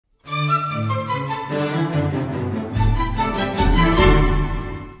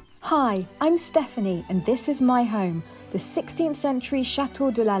Hi, I'm Stephanie and this is my home, the 16th century Chateau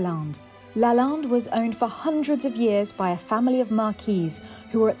de Lalande. Lalande was owned for hundreds of years by a family of marquises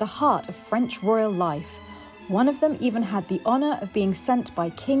who were at the heart of French royal life. One of them even had the honour of being sent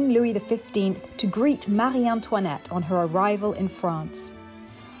by King Louis XV to greet Marie Antoinette on her arrival in France.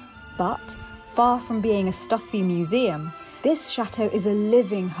 But, far from being a stuffy museum, this chateau is a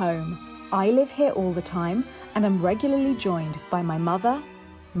living home. I live here all the time and am regularly joined by my mother,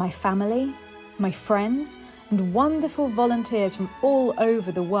 my family, my friends, and wonderful volunteers from all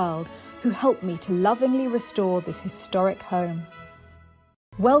over the world who help me to lovingly restore this historic home.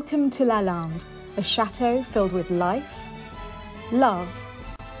 Welcome to Lalande, a chateau filled with life, love,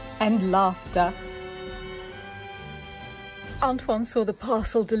 and laughter. Antoine saw the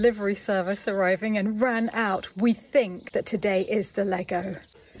parcel delivery service arriving and ran out. We think that today is the Lego.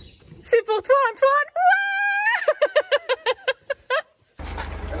 C'est pour toi, Antoine!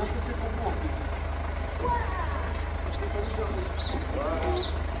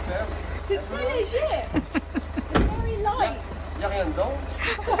 C'est très léger. It's very light. Il n'y a rien dedans.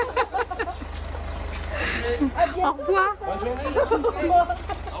 Au revoir. Bonne journée.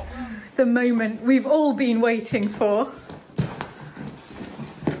 The moment we've all been waiting for.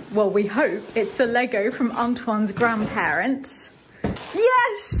 Well, we hope it's the Lego from Antoine's grandparents.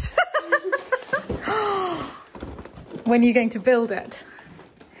 Yes! When are you going to build it?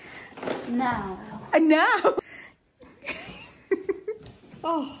 Now. Now!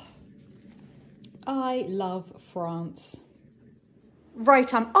 Oh, I love France.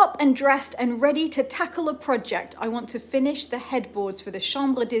 Right, I'm up and dressed and ready to tackle a project. I want to finish the headboards for the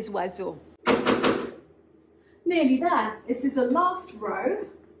Chambre des Oiseaux. Nearly there. This is the last row.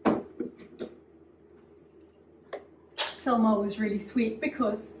 Selmar was really sweet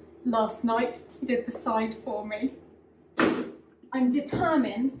because last night he did the side for me. I'm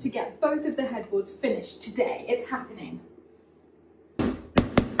determined to get both of the headboards finished today. It's happening.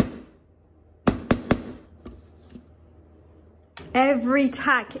 Every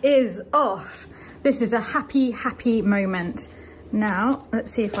tack is off. This is a happy, happy moment. Now,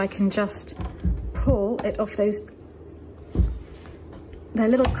 let's see if I can just pull it off those, the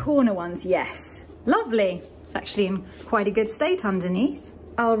little corner ones. Yes, lovely. It's actually in quite a good state underneath.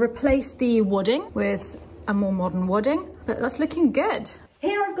 I'll replace the wadding with a more modern wadding, but that's looking good.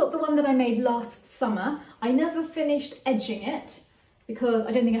 Here I've got the one that I made last summer. I never finished edging it because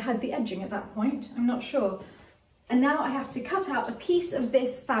I don't think I had the edging at that point. I'm not sure. And now I have to cut out a piece of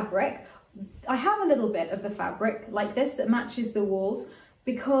this fabric. I have a little bit of the fabric like this that matches the walls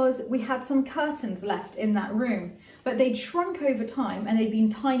because we had some curtains left in that room, but they'd shrunk over time and they'd been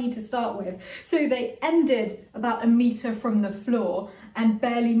tiny to start with. So they ended about 1 meter from the floor and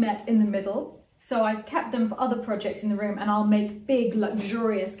barely met in the middle. So I've kept them for other projects in the room and I'll make big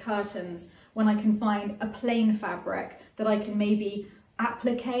luxurious curtains when I can find a plain fabric that I can maybe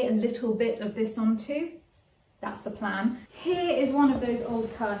applique a little bit of this onto. That's the plan. Here is one of those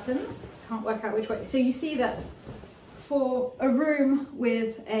old curtains. Can't work out which way. So you see that for a room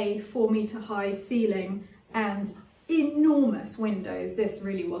with a 4 meter high ceiling and enormous windows, this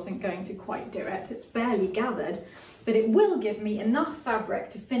really wasn't going to quite do it. It's barely gathered, but it will give me enough fabric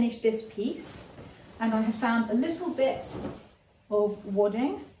to finish this piece. And I have found a little bit of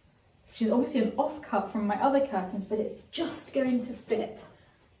wadding, which is obviously an offcut from my other curtains, but it's just going to fit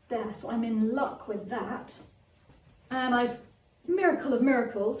there. So I'm in luck with that. And I've, miracle of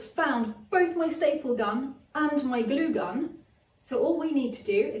miracles, found both my staple gun and my glue gun. So all we need to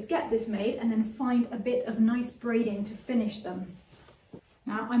do is get this made and then find a bit of nice braiding to finish them.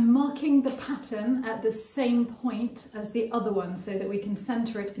 Now I'm marking the pattern at the same point as the other one so that we can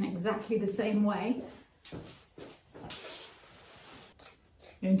center it in exactly the same way. I'm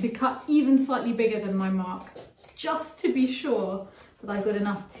going to cut even slightly bigger than my mark, just to be sure that I've got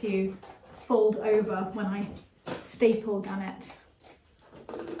enough to fold over when I staple gun it.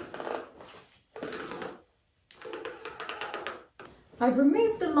 I've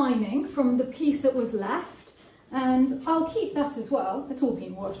removed the lining from the piece that was left and I'll keep that as well. It's all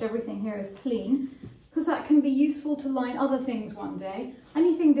been washed, everything here is clean, because that can be useful to line other things one day.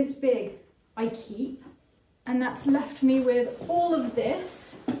 Anything this big I keep, and that's left me with all of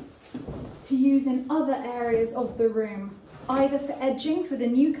this to use in other areas of the room, either for edging for the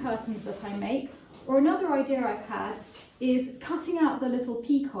new curtains that I make, or another idea I've had is cutting out the little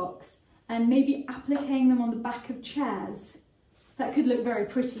peacocks and maybe appliquing them on the back of chairs. That could look very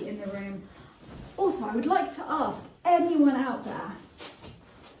pretty in the room. Also, I would like to ask anyone out there,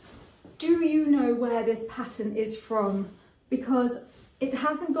 do you know where this pattern is from? Because it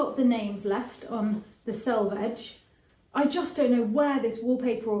hasn't got the names left on the selvage, I just don't know where this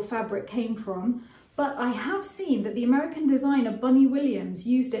wallpaper or fabric came from, but I have seen that the American designer Bunny Williams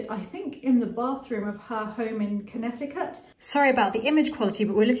used it, I think, in the bathroom of her home in Connecticut. Sorry about the image quality,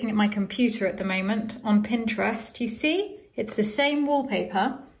 but we're looking at my computer at the moment on Pinterest. You see, it's the same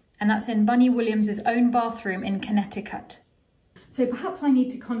wallpaper, and that's in Bunny Williams's own bathroom in Connecticut. So perhaps I need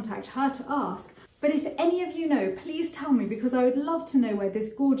to contact her to ask. But if any of you know, please tell me, because I would love to know where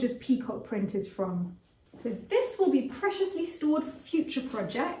this gorgeous peacock print is from. So this will be preciously stored for future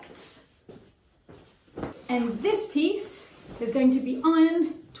projects. And this piece is going to be ironed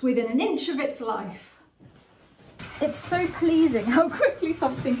to within an inch of its life. It's so pleasing how quickly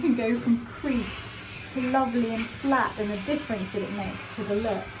something can go from creased to lovely and flat, and the difference that it makes to the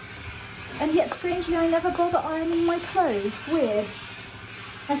look. And yet strangely I never bother ironing my clothes. Weird.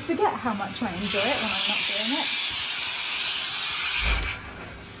 I forget how much I enjoy it when I'm not doing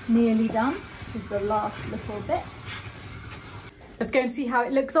it. Nearly done. This is the last little bit. Let's go and see how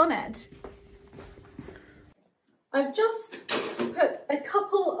it looks on it. I've just put a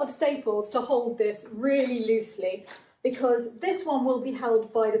couple of staples to hold this really loosely, because this one will be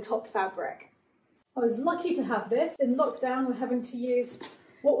held by the top fabric. I was lucky to have this. In lockdown, we're having to use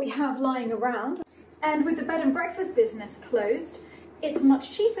what we have lying around. And with the bed and breakfast business closed, it's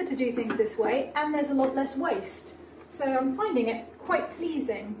much cheaper to do things this way, and there's a lot less waste. So I'm finding it quite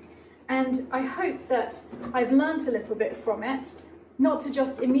pleasing. And I hope that I've learnt a little bit from it, not to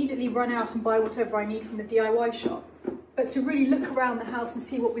just immediately run out and buy whatever I need from the DIY shop, but to really look around the house and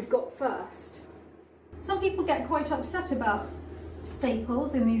see what we've got first. Some people get quite upset about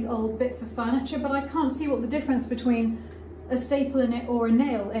staples in these old bits of furniture, but I can't see what the difference between a staple in it or a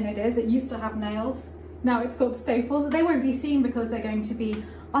nail in it is. It used to have nails, now it's got staples. They won't be seen because they're going to be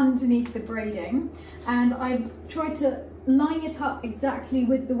underneath the braiding, and I've tried to line it up exactly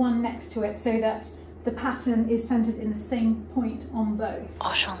with the one next to it so that the pattern is centered in the same point on both.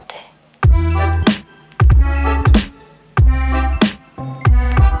 Enchanté.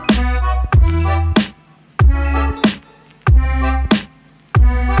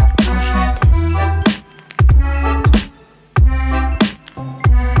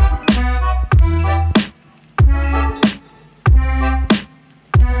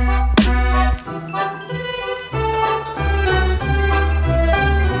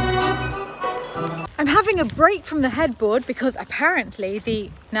 A break from the headboard because apparently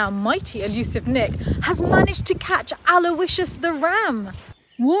the now mighty Elusive Nic has managed to catch Aloysius the ram.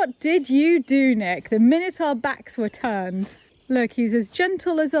 What did you do, Nick, the minute our backs were turned? Look, he's as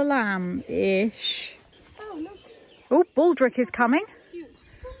gentle as a lamb-ish. Oh, look. Oh, Baldric is coming.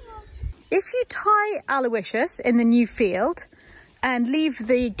 If you tie Aloysius in the new field and leave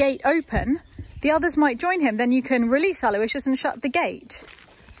the gate open, the others might join him. Then you can release Aloysius and shut the gate.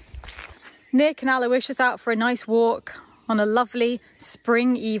 Nick and Aloysius out for a nice walk on a lovely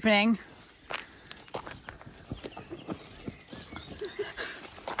spring evening.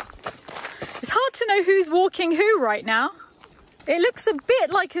 It's hard to know who's walking who right now. It looks a bit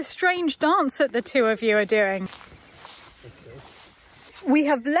like a strange dance that the two of you are doing. We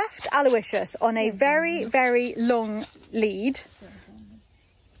have left Aloysius on a very, very long lead,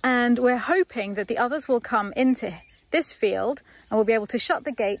 and we're hoping that the others will come into this field and we'll be able to shut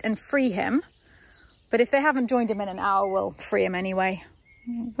the gate and free him. But if they haven't joined him in an hour, we'll free him anyway.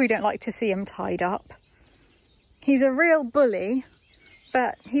 We don't like to see him tied up. He's a real bully,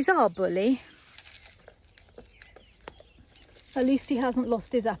 but he's our bully. At least he hasn't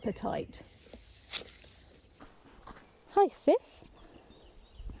lost his appetite. Hi, Sif.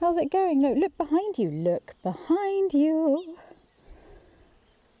 How's it going? Look behind you. Look behind you.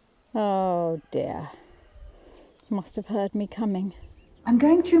 Oh dear. Must have heard me coming. I'm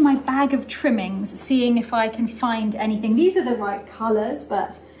going through my bag of trimmings, seeing if I can find anything. These are the right colours,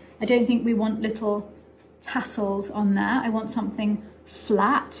 but I don't think we want little tassels on there. I want something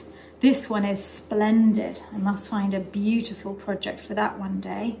flat. This one is splendid. I must find a beautiful project for that one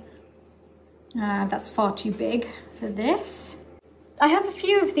day. That's far too big for this. I have a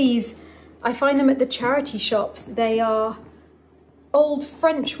few of these. I find them at the charity shops. They are old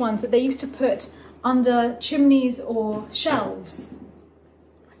French ones that they used to put under chimneys or shelves.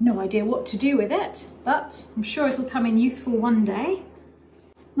 No idea what to do with it, but I'm sure it'll come in useful one day.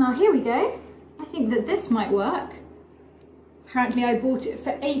 Now here we go. I think that this might work. Apparently I bought it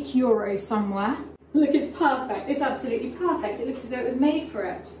for €8 somewhere. Look, it's perfect. It's absolutely perfect. It looks as though it was made for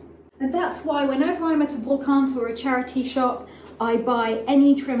it. And that's why whenever I'm at a brocante or a charity shop, I buy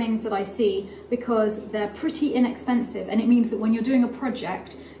any trimmings that I see, because they're pretty inexpensive, and it means that when you're doing a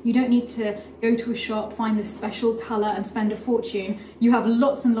project, you don't need to go to a shop, find the special colour and spend a fortune. You have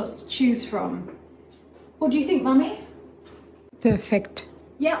lots and lots to choose from. What do you think, Mummy? Perfect.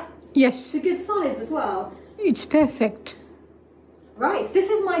 Yeah, Yes, it's a good size as well. it's perfect. Right, this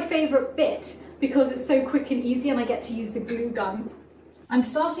is my favourite bit because it's so quick and easy and I get to use the glue gun. I'm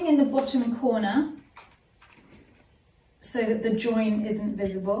starting in the bottom corner so that the join isn't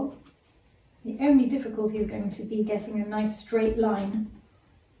visible. The only difficulty is going to be getting a nice straight line.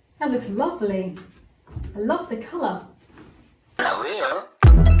 That looks lovely. I love the colour. Ah oui,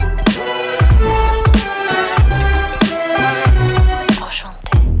 hein?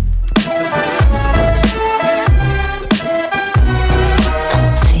 Enchanté.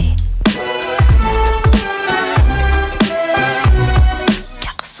 Danser.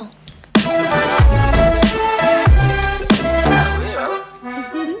 Garçon. Ah oui,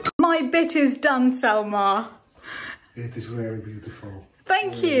 hein? My bit is done, Selmar. It is very beautiful.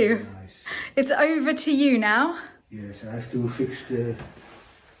 Thank Very you. Nice. It's over to you now. Yes, I have to fix the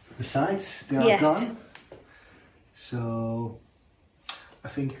sides. They are Yes. gone. So I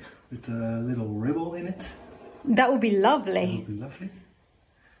think with a little ribble in it, That would be it lovely. will be lovely.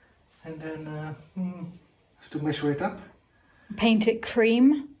 And then have to measure it up. Paint it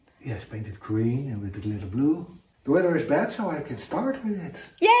cream. Yes, paint it green and with a little blue. The weather is bad, so I can start with it.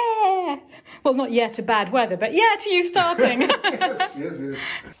 Yeah! Well, not yet to bad weather, but yeah to you starting. Yes, yes, yes.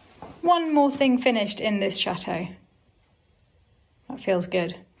 One more thing finished in this chateau. That feels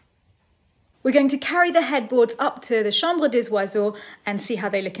good. We're going to carry the headboards up to the Chambre des Oiseaux and see how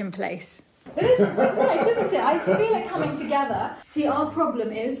they look in place. It is nice, isn't it? I feel it coming together. See, our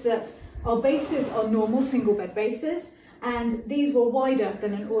problem is that our bases are normal single bed bases, and these were wider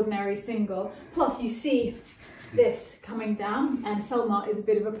than an ordinary single. Plus, you see this coming down, and Selmar is a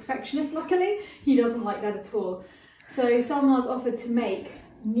bit of a perfectionist, luckily. He doesn't like that at all. So Selmar's offered to make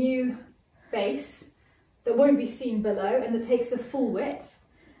a new base that won't be seen below and that takes a full width.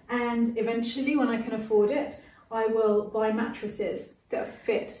 And eventually, when I can afford it, I will buy mattresses that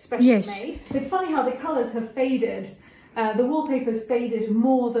fit, specially Yes. made. It's funny how the colours have faded. The wallpaper's faded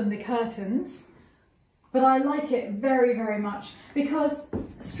more than the curtains. But I like it very, very much because,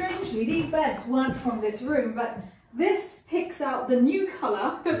 strangely, these beds weren't from this room, but this picks out the new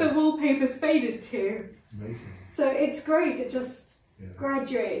colour that the wallpaper's faded to. Amazing. So it's great, it just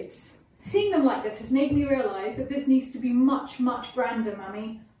graduates. Seeing them like this has made me realise that this needs to be much, much grander,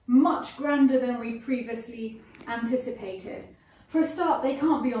 Mummy. Much grander than we previously anticipated. For a start, they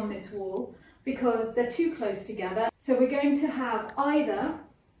can't be on this wall because they're too close together. So we're going to have either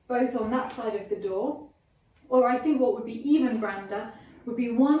both on that side of the door, or I think what would be even grander would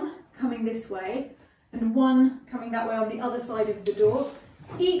be one coming this way and one coming that way on the other side of the door,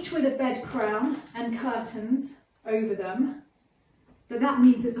 each with a bed crown and curtains over them. But that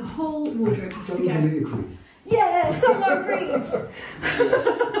means that the whole wardrobe has to Totally go. agree. Yeah, someone agrees.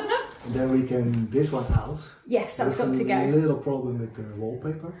 And then we can this one out. Yes, that's got to With a go. little problem with the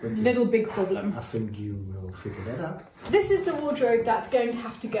wallpaper, but Little big problem. I think you will figure that out. This is the wardrobe that's going to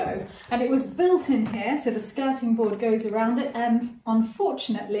have to go, and it was built in here, so the skirting board goes around it, and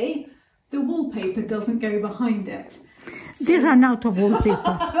unfortunately the wallpaper doesn't go behind it. They ran out of wallpaper.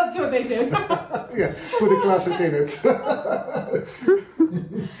 That's what they did. Yeah, put a closet in it.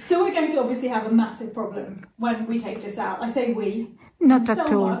 So we're going to obviously have a massive problem when we take this out. I say we. Not at all.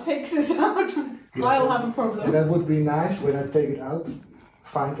 Selmar takes this out. I'll have a And problem. that would be nice when I take it out,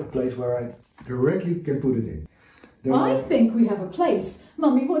 find a place where I directly can put it in. Then I think we have a place.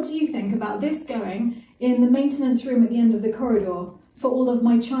 Mummy, what do you think about this going in the maintenance room at the end of the corridor for all of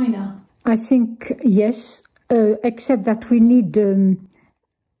my china? I think yes, except that we need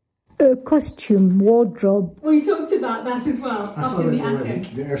a costume wardrobe. We talked about that as well, I up saw in that the already.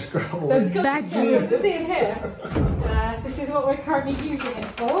 attic. There's There's got That's to be it. able to see it here. This is what we're currently using it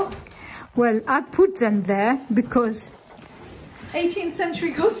for. Well, I put them there because 18th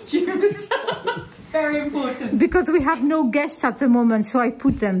century costumes. Very important. we have no guests at the moment, so I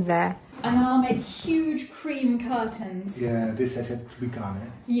put them there. And I'll make huge cream curtains. Yeah, this has to be gone, eh?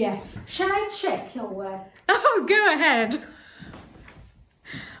 Yes. Shall I check your work? Oh, go ahead.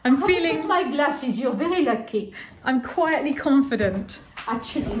 I'm feeling, My glasses, you're very lucky. I'm quietly confident.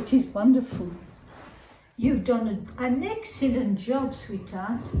 Actually, it is wonderful. You've done an excellent job,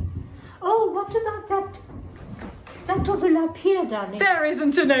 sweetheart. Oh, what about that overlap here, darling? There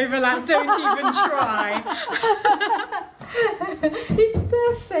isn't an overlap, don't even try. It's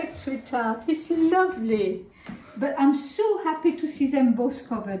perfect, sweetheart. It's lovely. But I'm so happy to see them both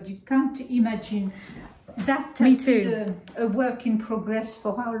covered. You can't imagine. That Me has been too. a work in progress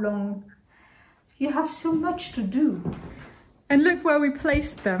for how long? You have so much to do. And look where we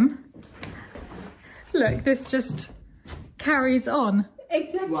placed them. Look, this just carries on.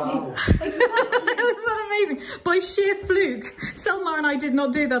 Exactly. Wow. Exactly. Isn't that amazing? By sheer fluke. Selmar and I did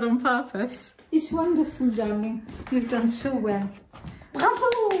not do that on purpose. It's wonderful, darling. You've done so well.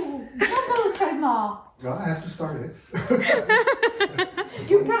 Bravo! Bravo, Selmar! Well, I have to start it.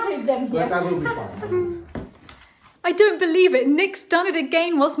 You carried them here. But I will be fine. I don't believe it. Nick's done it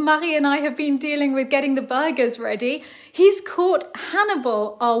again whilst Marie and I have been dealing with getting the burgers ready. He's caught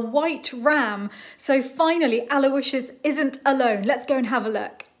Hannibal, our white ram. So finally, Aloysius isn't alone. Let's go and have a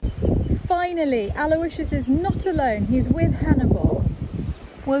look. Finally, Aloysius is not alone. He's with Hannibal.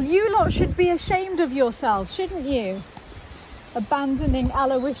 Well, you lot should be ashamed of yourselves, shouldn't you? Abandoning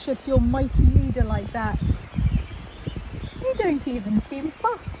Aloysius, your mighty leader, like that. You don't even seem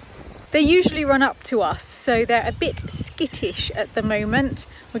fussed. They usually run up to us, so they're a bit skittish at the moment.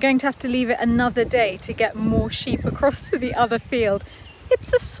 We're going to have to leave it another day to get more sheep across to the other field.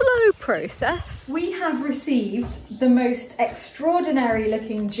 It's a slow process. We have received the most extraordinary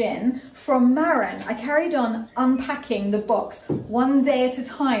looking gin from Maren. I carried on unpacking the box one day at a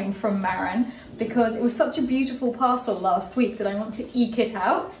time from Maren because it was such a beautiful parcel last week that I want to eke it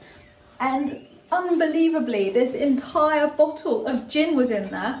out. And unbelievably, this entire bottle of gin was in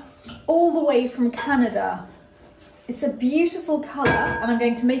there, all the way from Canada. It's a beautiful colour, and I'm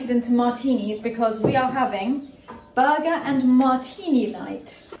going to make it into martinis because we are having Burger and Martini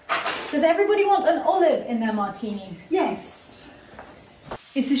night. Does everybody want an olive in their martini? Yes.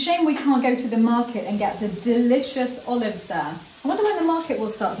 It's a shame we can't go to the market and get the delicious olives there. I wonder when the market will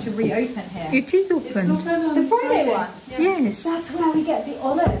start to reopen here. It is open. It's open on The Friday one? Yes. That's where we get the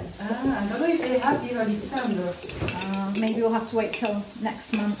olives. I don't know if they have here in December. Maybe we'll have to wait till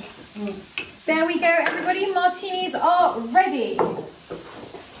next month. There we go, everybody. Martinis are ready.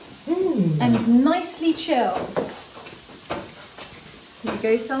 And nicely chilled. Here you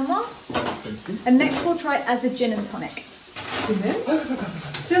go, Selmar. Thank you. And next we'll try it as a gin and tonic.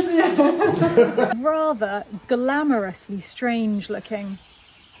 Rather glamorously strange looking.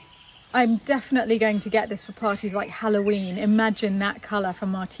 I'm definitely going to get this for parties like Halloween. Imagine that colour for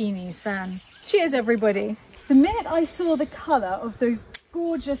martinis then. Cheers, everybody. The minute I saw the colour of those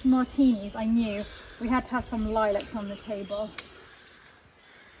gorgeous martinis, I knew we had to have some lilacs on the table.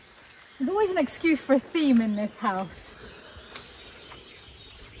 There's always an excuse for a theme in this house.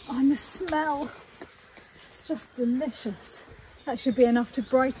 Oh, and the smell. It's just delicious. That should be enough to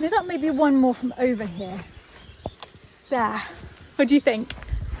brighten it up. Maybe one more from over here. There. What do you think?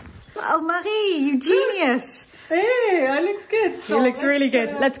 Oh, Marie, you genius. Hey, that looks good. It looks really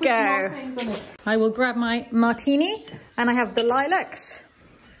good. Let's go. I will grab my martini and I have the lilacs.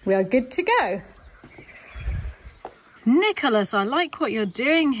 We are good to go. Nicholas, I like what you're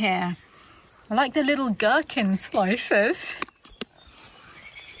doing here. I like the little gherkin slices.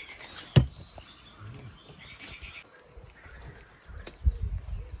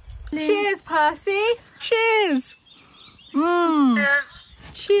 Cheers, Percy. Cheers. Cheers.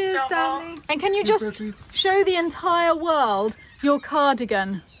 Cheers, Selma. darling. And can you just show the entire world your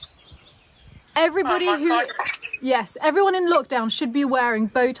cardigan? Everybody yes, everyone in lockdown should be wearing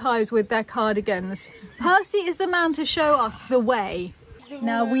bow ties with their cardigans. Percy is the man to show us the way.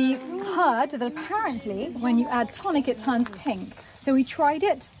 Now, we heard that apparently when you add tonic it turns pink. So we tried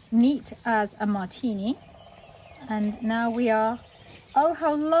it neat as a martini. And now we are... Oh,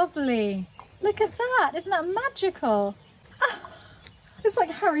 how lovely. Look at that. Isn't that magical? Ah, it's like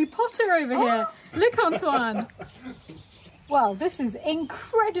Harry Potter over here. Look, Antoine. Well, this is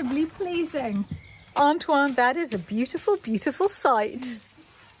incredibly pleasing. Antoine, that is a beautiful, beautiful sight.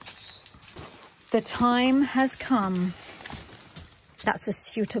 The time has come. That's a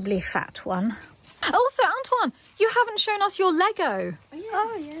suitably fat one. Also, Antoine, you haven't shown us your Lego.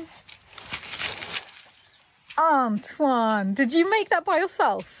 Oh, yes. Antoine, did you make that by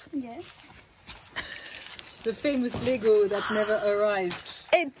yourself? Yes. The famous Lego that never arrived.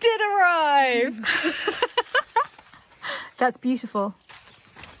 It did arrive. That's beautiful.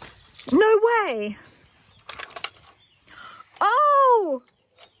 No way. Oh,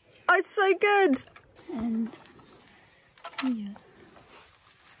 it's so good. And yeah.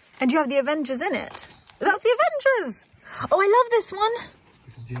 And you have the Avengers in it. That's the Avengers. Oh, I love this one.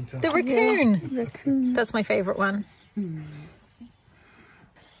 The raccoon. Yeah, raccoon. That's my favourite one.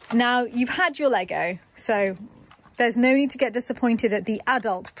 Now, you've had your Lego, so there's no need to get disappointed at the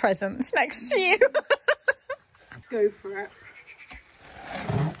adult presents next to you. Go for it.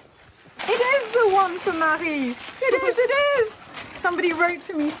 It is the one for Marie. It is. Somebody wrote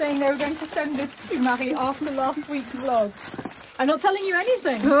to me saying they were going to send this to Marie after last week's vlog. I'm not telling you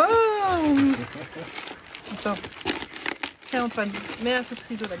anything. Oh. Attends. Tiens Antoine, mets un peu de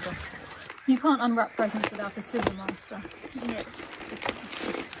ciseaux là-dedans. You can't unwrap presents without a scissor master. Yes.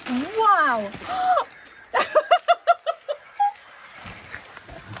 Wow!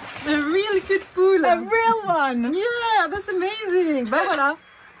 A really good pool. A real one! Yeah, that's amazing. But voilà.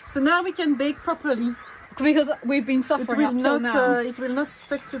 So now we can bake properly. Because we've been suffering up till now. It will not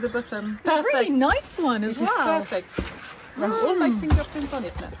stick to the bottom. It's a really nice one as It is well. perfect. I have all my fingerprints on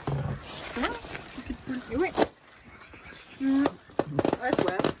it now. As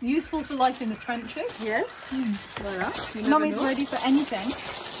well. Useful for life in the trenches. Yes. Voilà. You never Mummy's know. ready for anything.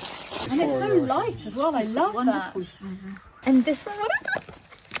 And it's so light as well. I love that. And this one, what is it?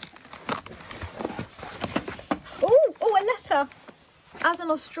 Oh, a letter. As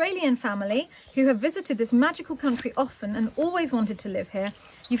an Australian family who have visited this magical country often and always wanted to live here,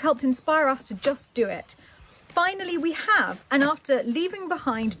 you've helped inspire us to just do it. Finally, we have, and after leaving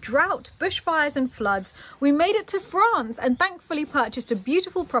behind drought, bushfires and floods, we made it to France and thankfully purchased a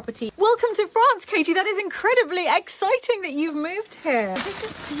beautiful property. Welcome to France, Katie. That is incredibly exciting that you've moved here. This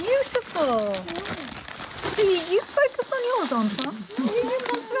is beautiful. You focus on yours, Antoine. You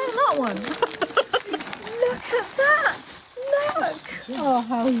concentrate on that one. Look at that. Look. Oh,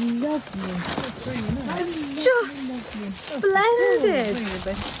 how lovely. It's just splendid.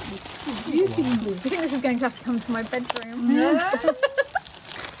 Beautiful. I think this is going to have to come to my bedroom.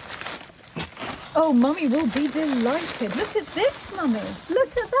 Oh, Mummy will be delighted. Look at this, Mummy.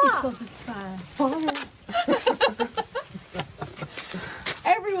 Look at that.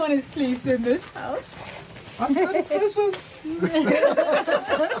 Everyone is pleased in this house. I've got a present.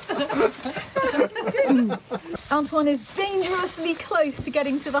 Antoine is dangerously close to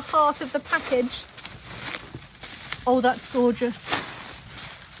getting to the heart of the package. Oh, that's gorgeous.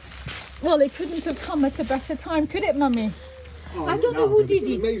 Well, it couldn't have come at a better time, could it, Mummy? Oh, I don't know who did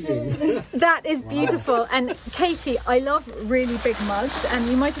it. Amazing. That is beautiful. And Katie, I love really big mugs, and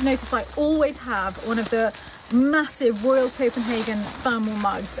you might have noticed I always have one of the massive Royal Copenhagen thermal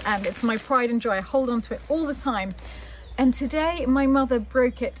mugs, and it's my pride and joy. I hold on to it all the time. And today my mother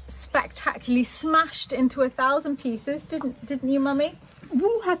broke it spectacularly, smashed into 1,000 pieces, didn't you, Mummy?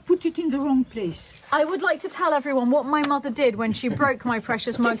 Who had put it in the wrong place? I would like to tell everyone what my mother did when she broke my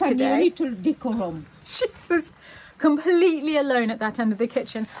precious mug Stephanie, a today. little decorum. She was completely alone at that end of the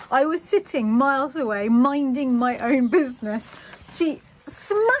kitchen. I was sitting miles away, minding my own business. She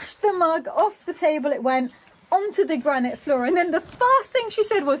smashed the mug off the table, it went onto the granite floor, and then the first thing she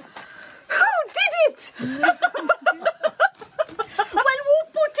said was, "Who did it?" Well, who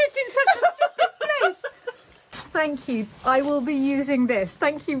put it in such a stupid place? Thank you. I will be using this.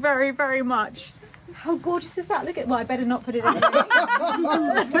 Thank you very, very much. How gorgeous is that? Look at, well, I better not put it in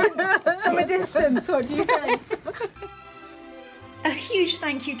from a distance. What do you think? A huge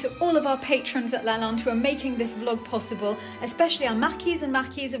thank you to all of our patrons at Lalande who are making this vlog possible, especially our Marquis and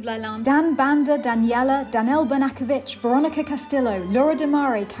Marquises of Lalande. Dan Banda, Daniela, Danelle Bernakovic, Veronica Castillo, Laura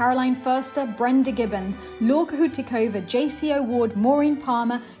Demare, Caroline Förster, Brenda Gibbons, Lorca Hutikova, JCO Ward, Maureen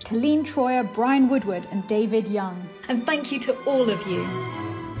Palmer, Colleen Troyer, Brian Woodward and David Young. And thank you to all of you.